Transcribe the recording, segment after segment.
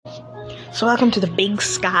So welcome to the Big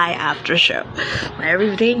Sky After Show.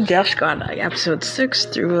 Everything just gone like episode 6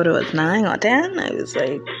 through it was 9 or 10. I was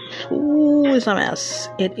like, ooh, it's a mess.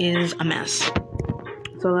 It is a mess.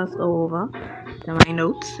 So let's go over to my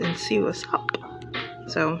notes and see what's up.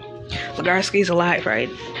 So Legarsky's alive, right?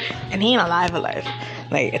 And he ain't alive.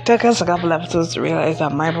 Like, it took us a couple episodes to realize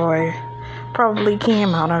that my boy probably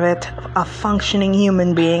came out of it a functioning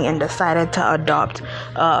human being and decided to adopt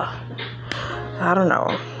I don't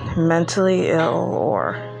know, mentally ill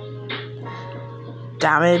or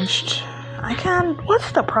damaged.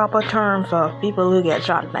 What's the proper term for people who get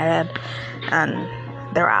shot in the head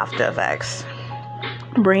and their after effects?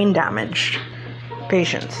 Brain damaged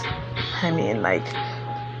patients. I mean, like,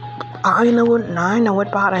 I know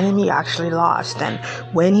what part of him he actually lost and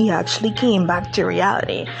when he actually came back to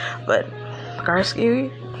reality. But Legarsky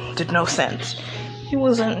did no sense. He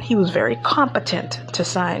was very competent to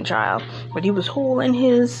sign child, but he was holding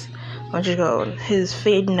his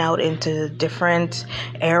fading out into different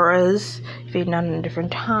eras, fading out in different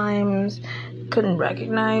times, couldn't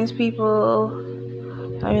recognize people.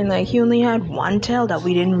 I mean, like, he only had one tail that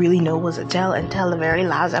we didn't really know was a tail until the very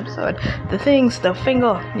last episode. The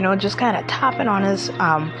finger, just kind of tapping on his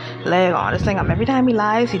leg, on his thing. Every time he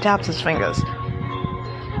lies, he taps his fingers.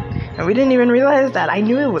 And we didn't even realize that. I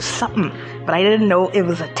knew it was something, but I didn't know it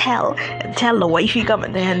was a tell. And tell the way she come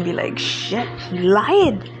in there and be like, shit, he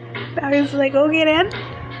lied. I was like, okay then,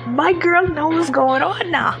 my girl knows what's going on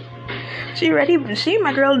now.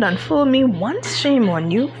 My girl done fooled me once, shame on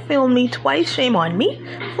you. Fooled me twice, shame on me.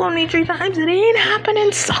 Fooled me 3 times, it ain't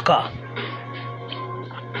happening, sucker.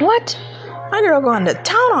 What? My girl going to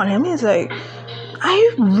town on him. He's like,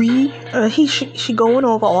 she going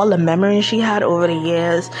over all the memories she had over the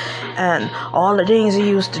years and all the things he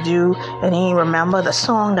used to do, and he remember the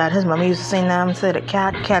song that his mom used to sing them, say the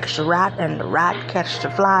cat catch the rat and the rat catch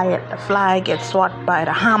the fly and the fly gets swat by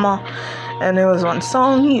the hammer. And there was one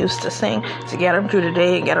song he used to sing to get him through the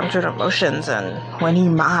day and get him through the emotions, and when he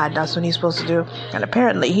mad, that's what he's supposed to do. And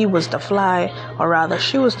apparently he was the fly, or rather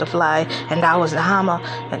she was the fly, and that was the hammer,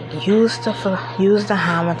 and he used the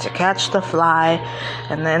hammer to catch the fly.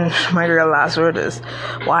 And then my girl last word is,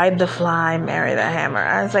 why'd the fly marry the hammer?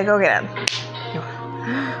 I was like, okay then.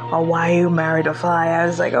 Or why you married the fly? I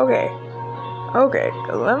was like, okay,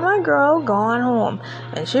 because when my girl gone home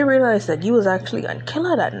and she realized that you was actually gonna kill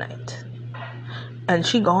her that night, and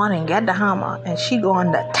she gone and get the hammer and she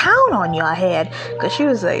gone to town on your head, because she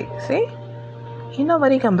was like, see,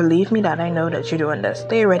 nobody can believe me that I know that you're doing this.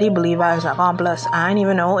 They already believe I was an accomplice. I don't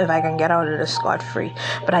even know if I can get out of this scot-free,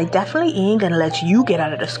 but I definitely ain't gonna let you get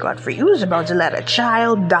out of this scot-free. You was about to let a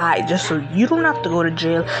child die just so you don't have to go to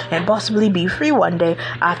jail and possibly be free one day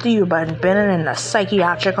after you've been in a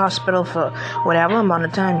psychiatric hospital for whatever amount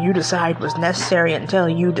of time you decide was necessary until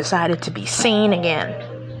you decided to be sane again.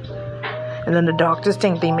 And then the doctors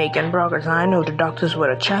think they making progress. I know the doctors would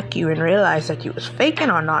have checked you and realized that you was faking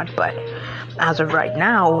or not, but as of right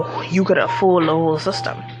now, you could have fooled the whole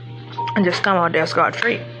system and just come out there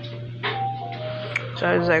scot-free. So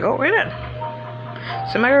I was like, oh, wait a minute.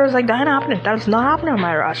 So my girl was like, that ain't happening. That's not happening on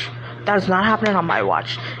my rush. That's not happening on my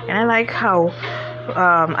watch. And I like how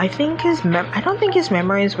I don't think his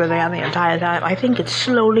memories were there the entire time. I think it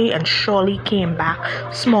slowly and surely came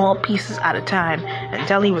back, small pieces at a time,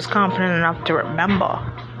 until he was confident enough to remember.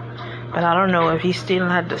 But I don't know if he still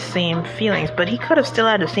had the same feelings. But he could have still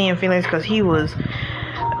had the same feelings because he was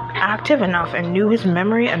active enough and knew his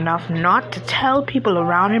memory enough not to tell people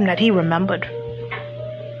around him that he remembered.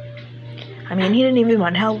 I mean, he didn't even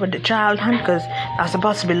want help with the child hunt because that's a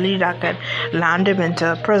possibility that could land him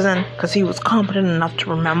into prison because he was competent enough to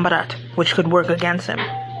remember that, which could work against him.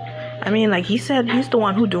 I mean, like he said, he's the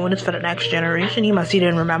one who doing this for the next generation. He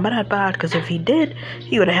didn't remember that part, because if he did,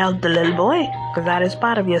 he would have helped the little boy, because that is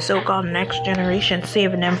part of your so-called next generation,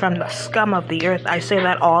 saving them from the scum of the earth. I say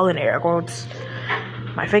that all in air quotes.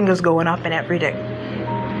 My fingers going up and everything.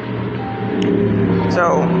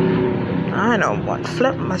 So I know what,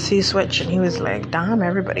 flip my C-switch, and he was like, damn,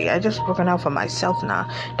 everybody, I just looking out for myself now.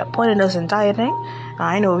 The point of this entire thing,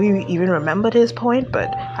 I know he even remembered his point, but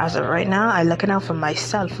as of right now, I looking out for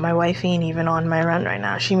myself. My wife ain't even on my run right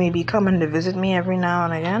now. She may be coming to visit me every now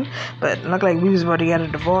and again, but it looked like we was about to get a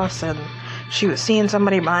divorce, and she was seeing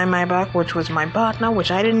somebody behind my back, which was my partner, which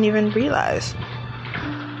I didn't even realize.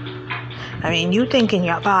 I mean, you thinking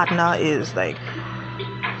your partner is like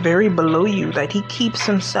very below you, that he keeps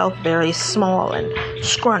himself very small and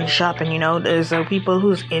scrunched up, and there's people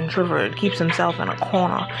who's introvert, keeps himself in a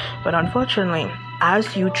corner. But unfortunately,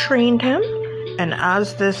 as you trained him And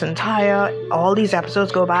as all these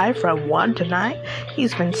episodes go by from 1 to 9,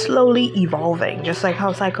 he's been slowly evolving, just like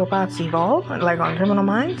how psychopaths evolve, like on Criminal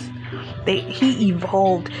Minds. He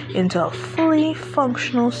evolved into a fully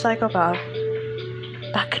functional psychopath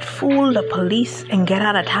that could fool the police and get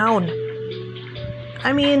out of town.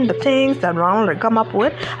 I mean, the things that Ronald had come up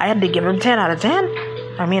with, I had to give him 10 out of 10.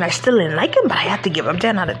 I mean, I still didn't like him, but I had to give him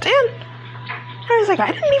 10 out of 10. I was like,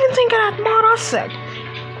 I didn't even think of that more sick.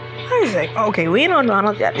 I was like, okay, we ain't on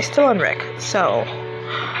Ronald yet. We're still on Rick. So,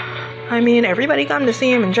 I mean, everybody come to see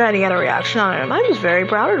him and try to get a reaction on him. I was very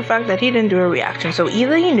proud of the fact that he didn't do a reaction. So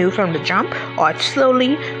either he knew from the jump, or it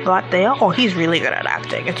slowly got there, or he's really good at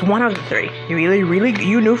acting. It's one of the three.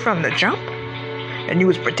 You knew from the jump, and you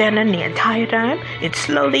was pretending the entire time. It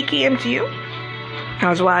slowly came to you.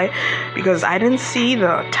 That's why, because I didn't see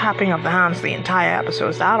the tapping of the hands the entire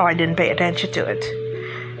episode, or I didn't pay attention to it.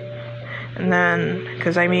 And then,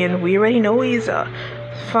 because I mean, we already know he's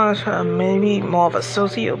maybe more of a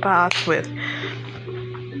sociopath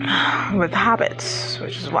with habits,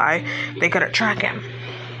 which is why they could track him.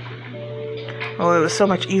 Well, it was so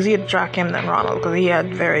much easier to track him than Ronald, because he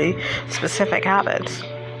had very specific habits.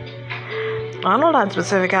 Ronald had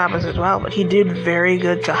specific habits as well, but he did very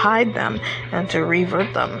good to hide them and to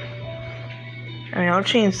revert them.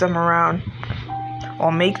 Change them around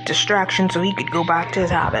or make distractions so he could go back to his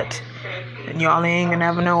habits. And y'all ain't gonna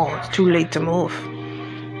never know. It's too late to move.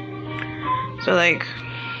 So,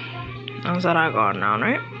 how's that I going down,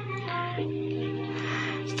 right?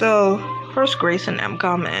 So, first Grace and them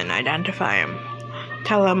come and identify him.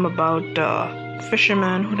 Tell him about the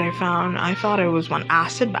fisherman who they found. I thought it was one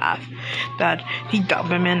acid bath that he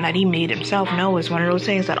dumped him in, that he made himself. No, it's one of those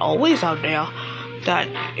things that always out there that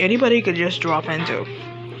anybody could just drop into.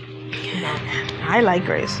 I like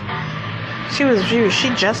Grace. She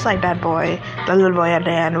just like that boy, the little boy at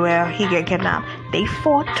the end where he get kidnapped. They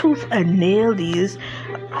fought tooth and nail these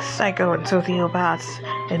psycho and sociopaths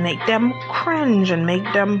and make them cringe and make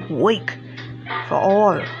them wake for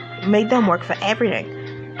all, make them work for everything.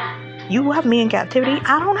 You have me in captivity.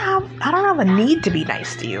 I don't have a need to be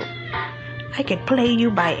nice to you. I could play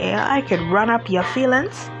you by ear. I could run up your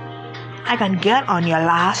feelings. I can get on your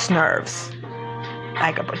last nerves.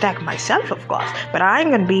 I can protect myself, of course, but I ain't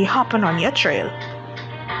gonna be hopping on your trail.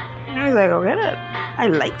 And I was like, okay, I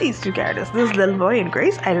like these two characters. This little boy and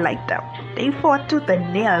Grace, I like them. They fought tooth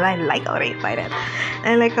and nail, and I like how they fight it.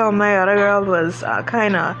 And like how my other girl was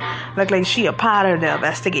kind of looked like she a part of the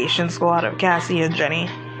investigation squad of Cassie and Jenny.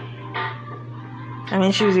 I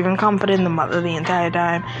mean, she was even comforting the mother the entire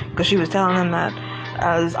time, because she was telling him that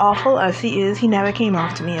as awful as he is, he never came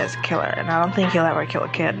off to me as a killer, and I don't think he'll ever kill a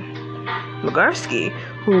kid. Lugarsky,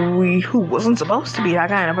 who wasn't supposed to be that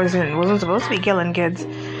kind of person, wasn't supposed to be killing kids.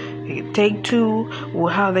 He'd take two,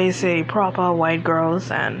 how they say, proper white girls,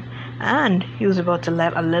 and he was about to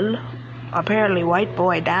let a little, apparently white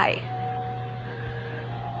boy die,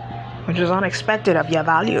 which was unexpected of your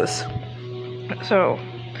values. So,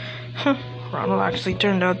 Ronald actually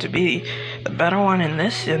turned out to be the better one in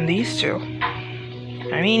these two.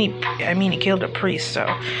 I mean, he killed a priest, so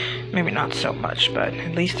maybe not so much, but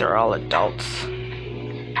at least they're all adults.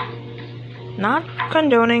 Not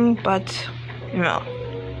condoning, but,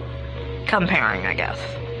 comparing, I guess.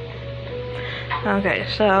 Okay,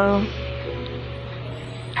 so,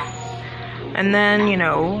 and then,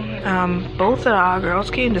 both of our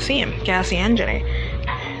girls came to see him, Cassie and Jenny.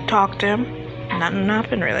 Talked to him. Nothing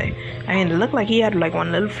happened, really. I mean, it looked like he had,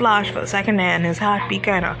 one little flash for a second there, and his heartbeat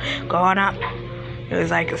kind of going up. It was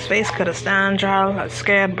like his face could have stand trial. I was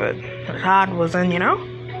scared, but his heart wasn't,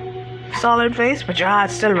 solid face, but your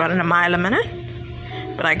heart's still running a mile a minute.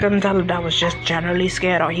 But I couldn't tell if that was just generally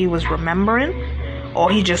scared, or he was remembering, or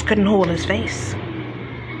he just couldn't hold his face.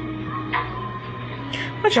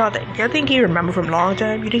 What y'all think? Y'all think he remembered from a long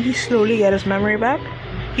time? You think he slowly got his memory back?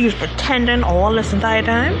 He was pretending all this entire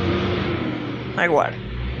time? Like what?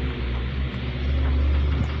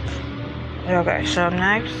 Okay, so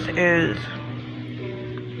next is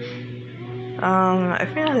I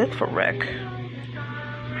think that's it for Rick.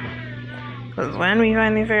 Because when we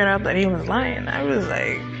finally figured out that he was lying, I was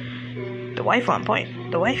like, the wife on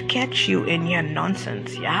point. The wife catch you in your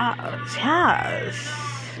nonsense. Yes.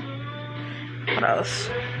 What else?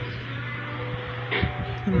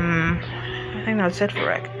 I think that's it for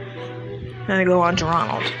Rick. Then I go on to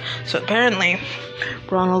Ronald. So apparently,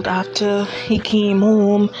 Ronald, after he came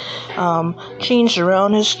home, changed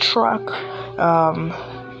around his truck,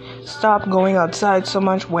 stopped going outside so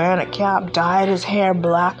much, wearing a cap, dyed his hair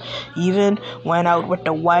black, even went out with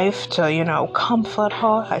the wife to, comfort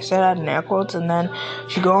her. I said that in air quotes. And then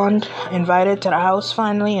she gone, invited to the house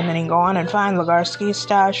finally, and then he gone and find Legarsky's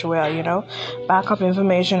stash where, backup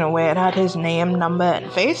information and where it had his name, number,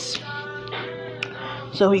 and face.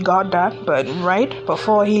 So he got that, but right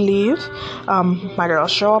before he leaves, my girl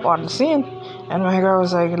show up on the scene, and my girl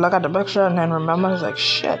was like, look at the picture, and then remembers, like,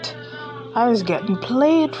 shit, I was getting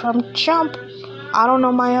played from jump. I don't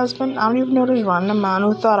know my husband. I don't even know this random man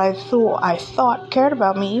who I thought cared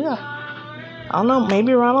about me either. I don't know,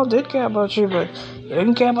 maybe Ronald did care about you, but he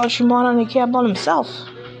didn't care about you more than he cared about himself.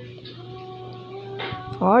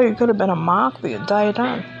 Or you could have been a mark the entire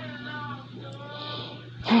time.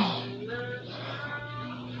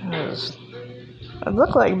 It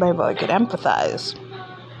looked like maybe I could empathize.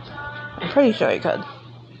 I'm pretty sure he could.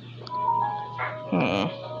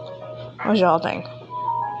 What y'all think?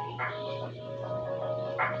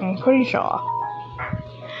 I'm pretty sure.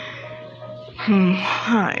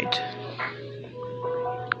 Alright.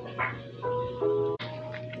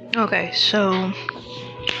 Okay, so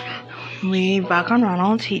we back on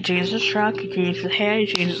Ronald. He changed his truck, he changed his hair, he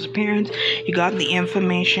changed his appearance. He got the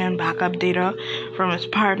information, backup data from his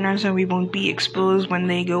partners, and we won't be exposed when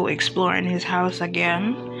they go exploring his house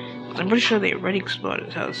again. I'm pretty sure they already explored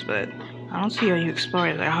his house, but I don't see how you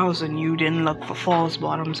explored their house and you didn't look for false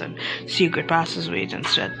bottoms and secret passageways and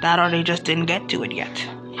shit. That or they just didn't get to it yet.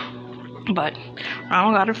 But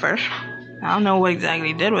Ronald got it first. I don't know what exactly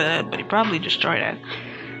he did with it, but he probably destroyed it.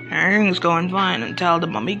 Everything was going fine until the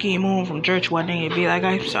mummy came home from church one day. He'd be like,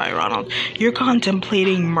 I'm sorry, Ronald. You're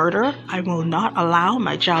contemplating murder. I will not allow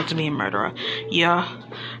my child to be a murderer. Your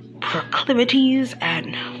proclivities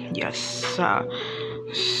and your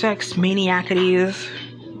sex maniacities,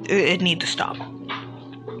 it need to stop.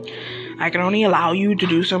 I can only allow you to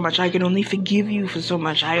do so much. I can only forgive you for so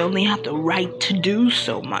much. I only have the right to do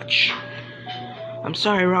so much. I'm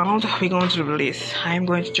sorry, Ronald. We're going to the police. I am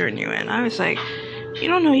going to turn you in. I was like, you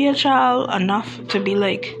don't know your child enough to be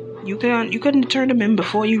like, you couldn't turn him in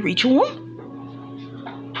before you reach home?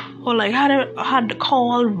 Or like had the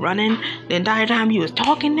call running the entire time you was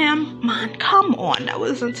talking to him? Man, come on, that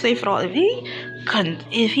wasn't safe at all.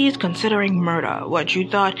 If he's considering murder, what, you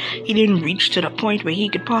thought he didn't reach to the point where he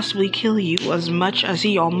could possibly kill you as much as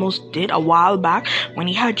he almost did a while back when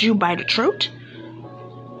he had you by the throat?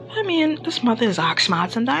 I mean, this mother is arc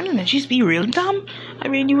smart sometimes, and she's be real dumb. I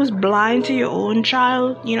mean, you was blind to your own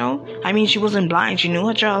child, I mean, she wasn't blind. She knew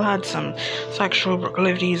her child had some sexual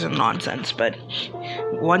proclivities and nonsense, but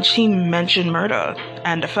once she mentioned murder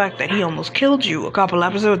and the fact that he almost killed you a couple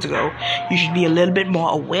episodes ago, you should be a little bit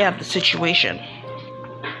more aware of the situation.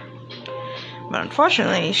 But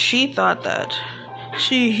unfortunately, she thought that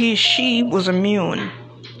she was immune.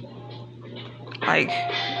 Like,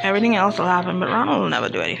 everything else will happen, but Ronald will never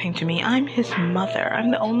do anything to me. I'm his mother. I'm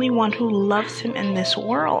the only one who loves him in this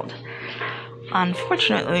world.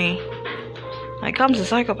 Unfortunately, when it comes to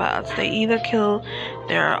psychopaths, they either kill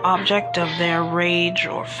their object of their rage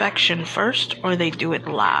or affection first, or they do it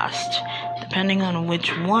last. Depending on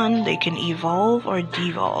which one, they can evolve or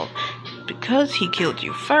devolve. Because he killed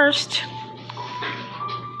you first,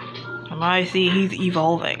 I see he's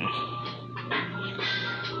evolving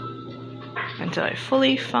into a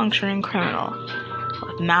fully functioning criminal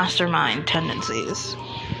with mastermind tendencies.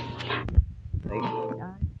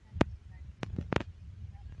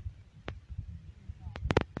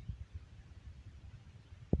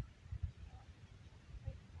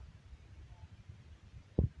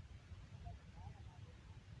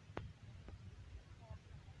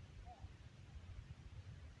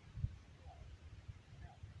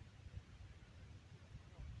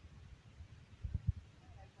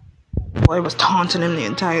 Boy was taunting him the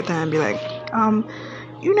entire time, be like,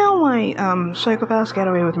 you know why psychopaths get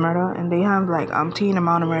away with murder and they have like umpteen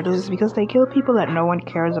amount of murders? Because they kill people that no one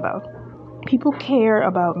cares about. People care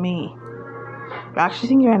about me. You actually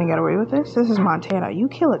think you're gonna get away with this? This is Montana. You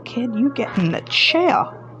kill a kid, you get in the chair.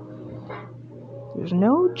 There's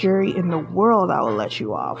no jury in the world that will let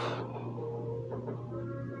you off.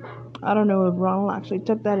 I don't know if Ronald actually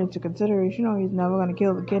took that into consideration, or he's never gonna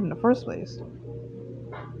kill the kid in the first place.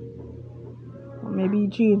 Maybe he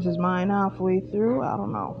changed his mind halfway through, I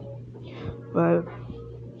don't know. But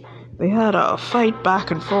they had a fight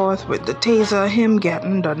back and forth with the taser, him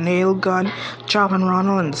getting the nail gun, chopping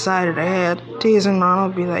Ronald in the side of the head, tasing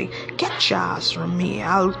Ronald, be like, get your ass from me,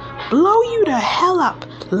 I'll blow you the hell up,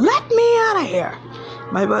 let me out of here.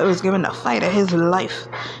 My boy was given the fight of his life.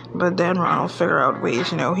 But then Ronald figured out ways,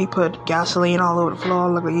 he put gasoline all over the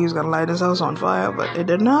floor, looked like he was gonna light his house on fire, but it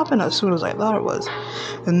didn't happen as soon as I thought it was.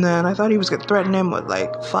 And then I thought he was gonna threaten him with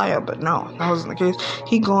fire, but no, that wasn't the case.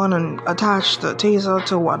 He gone and attached the taser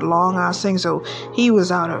to one long ass thing, so he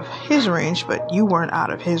was out of his range, but you weren't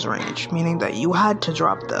out of his range, meaning that you had to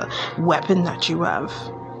drop the weapon that you have.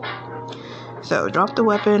 So, dropped the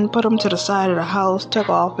weapon, put him to the side of the house, took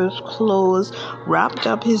off his clothes, wrapped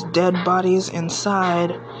up his dead bodies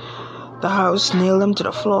inside the house, nailed them to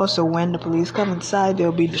the floor so when the police come inside,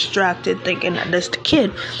 they'll be distracted thinking that that's the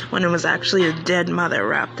kid, when it was actually a dead mother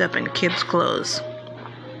wrapped up in kid's clothes.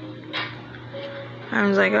 I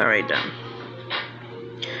was like, alright then.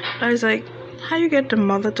 I was like, how you get the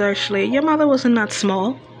mother to actually... Your mother wasn't that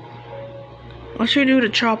small. What you do to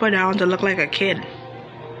chop her down to look like a kid?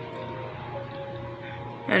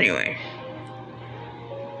 Anyway,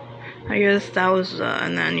 I guess that was,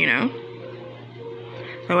 and then,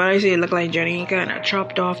 what I see, it looked like Jenny kind of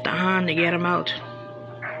chopped off the hand to get him out.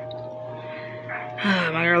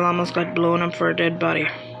 My girl almost got blown up for a dead body.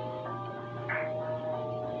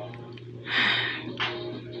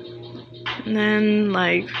 And then,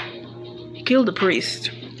 he killed the priest.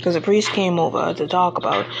 Because the priest came over to talk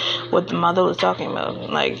about what the mother was talking about.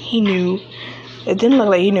 He knew. It didn't look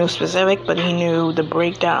like he knew specific, but he knew the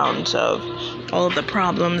breakdowns of all of the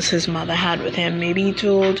problems his mother had with him. Maybe he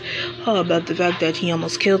told her about the fact that he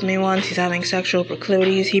almost killed me once. He's having sexual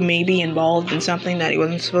proclivities. He may be involved in something that he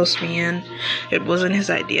wasn't supposed to be in. It wasn't his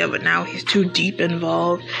idea, but now he's too deep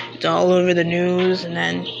involved. It's all over the news. And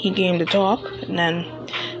then he came to talk. And then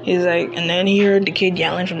he's like, and then he heard the kid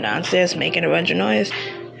yelling from downstairs, making a bunch of noise,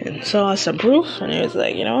 and saw some proof. And he was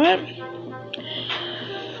like, you know what?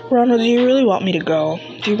 Ronald, do you really want me to go?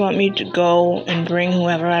 Do you want me to go and bring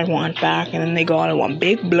whoever I want back, and then they go on in one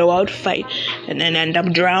big blowout fight, and then end up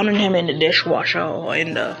drowning him in the dishwasher or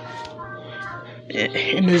in the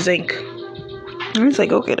zinc? And it's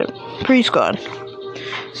like, okay, the priest gone.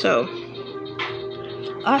 So,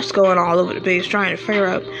 us going all over the place trying to figure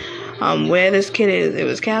out where this kid is. It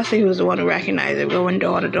was Cassie who was the one who recognized it, going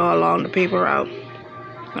door to door along the paper route.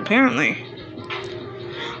 Apparently,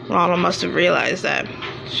 Ronald must have realized that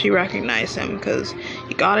she recognized him because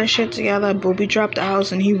he got his shit together, booby trapped the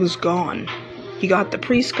house, and he was gone. He got the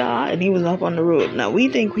priest car and he was up on the road. Now we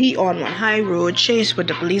think he on one high road, chased with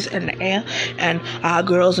the police in the air and our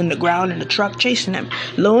girls in the ground in the truck chasing him.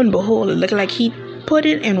 Lo and behold, it looked like he put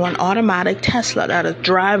it in one automatic Tesla that'll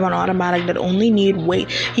drive on automatic that only need weight.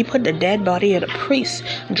 He put the dead body of the priest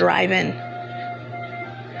driving.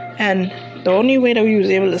 And the only way that we was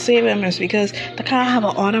able to save him is because the car have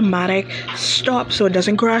an automatic stop so it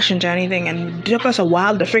doesn't crash into anything. And it took us a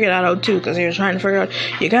while to figure that out too, because he was trying to figure out,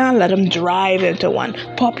 you can't let him drive into one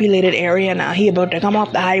populated area now. He about to come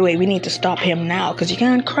off the highway. We need to stop him now, because you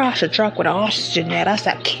can't crash a truck with a oxygen there. That's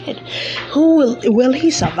that kid. Will he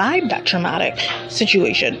survive that traumatic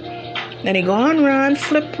situation? Then he go on, run,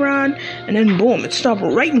 flip, run, and then boom, it stopped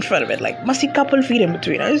right in front of it, must be a couple feet in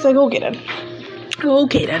between. I was like, okay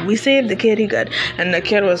then, we saved the kid, he good. And the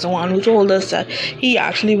kid was the one who told us that he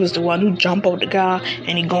actually was the one who jumped out the car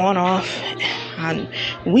and he gone off. And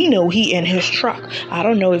we know he in his truck. I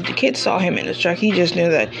don't know if the kid saw him in his truck. He just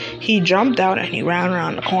knew that he jumped out and he ran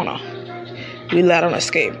around the corner. We let him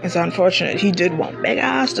escape. It's unfortunate. He did one big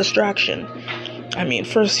ass distraction. I mean,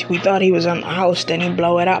 first we thought he was in the house, then he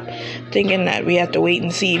blow it up, thinking that we have to wait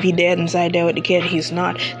and see if he dead inside there with the kid. He's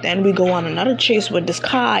not. Then we go on another chase with this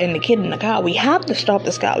car and the kid in the car. We have to stop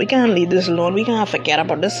this car. We can't leave this alone. We can't forget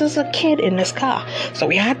about this. This is a kid in this car. So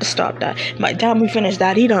we had to stop that. By the time we finished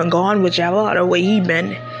that, he done gone whichever other way he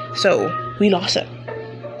been. So we lost him.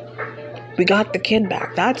 We got the kid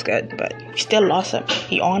back. That's good, but we still lost him.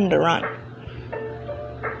 He on the run.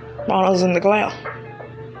 Ronald's in the glare.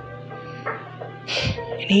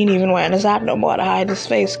 And he didn't even wear his hat no more to hide his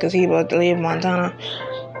face because he was to leave Montana.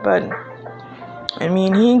 But, I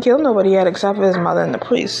mean, he ain't killed nobody yet except for his mother and the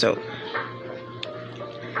priest, so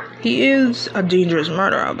he is a dangerous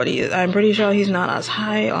murderer, but I'm pretty sure he's not as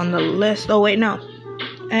high on the list. Oh, wait, no.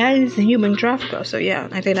 And he's a human trafficker, so yeah,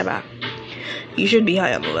 I take that back. He should be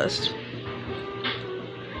high on the list.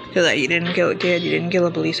 Because you didn't kill a kid, you didn't kill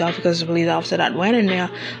a police officer, because the police officer that went in there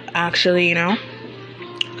actually,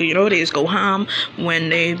 they just go ham when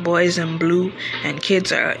they boys in blue and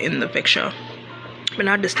kids are in the picture. But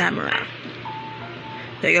not this time around.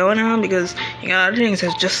 They going ham because you got other things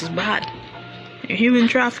that's just as bad. You're human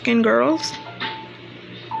trafficking girls.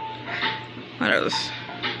 What else?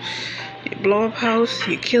 You blow up house,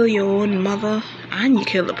 you kill your own mother, and you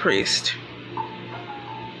kill the priest.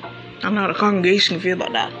 I don't know how the congregation feel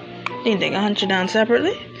about that. Didn't think I hunt you down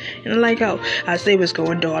separately. And like how as they was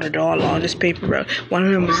going door to door along this paper route, one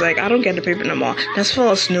of them was like, I don't get the paper no more. That's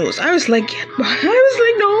false news. I was like,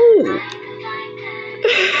 no.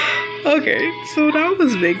 Okay, so that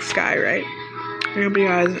was Big Sky, right? I hope you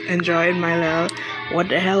guys enjoyed my little what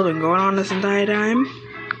the hell been going on this entire time.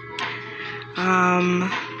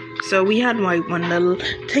 So we had like one little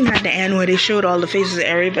thing at the end where they showed all the faces of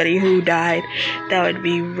everybody who died. That would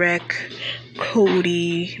be Rick,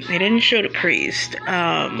 Cody. They didn't show the priest. What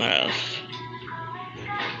else?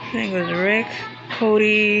 I think it was Rick,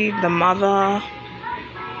 Cody, the mother.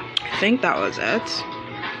 I think that was it.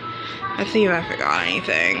 Let's see if I forgot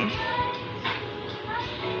anything.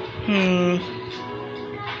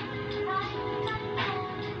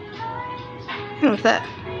 What's that?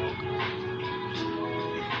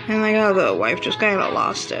 And like how the wife just kind of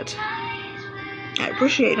lost it. I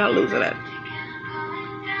appreciate not losing it.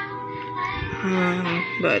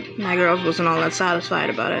 But my girls wasn't all that satisfied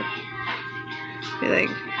about it. Be like,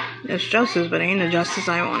 it's justice, but it ain't the justice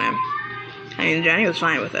I wanted. I mean, Jenny was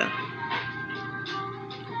fine with it.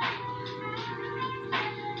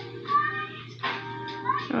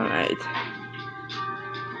 Alright.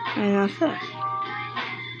 And that's it.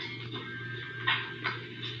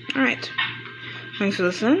 Alright. Thanks for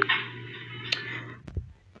listening.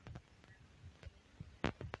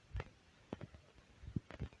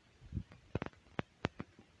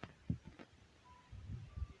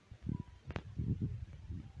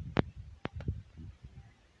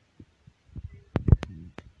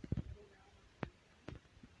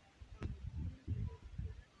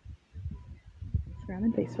 Instagram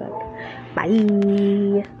and Facebook.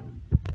 Bye.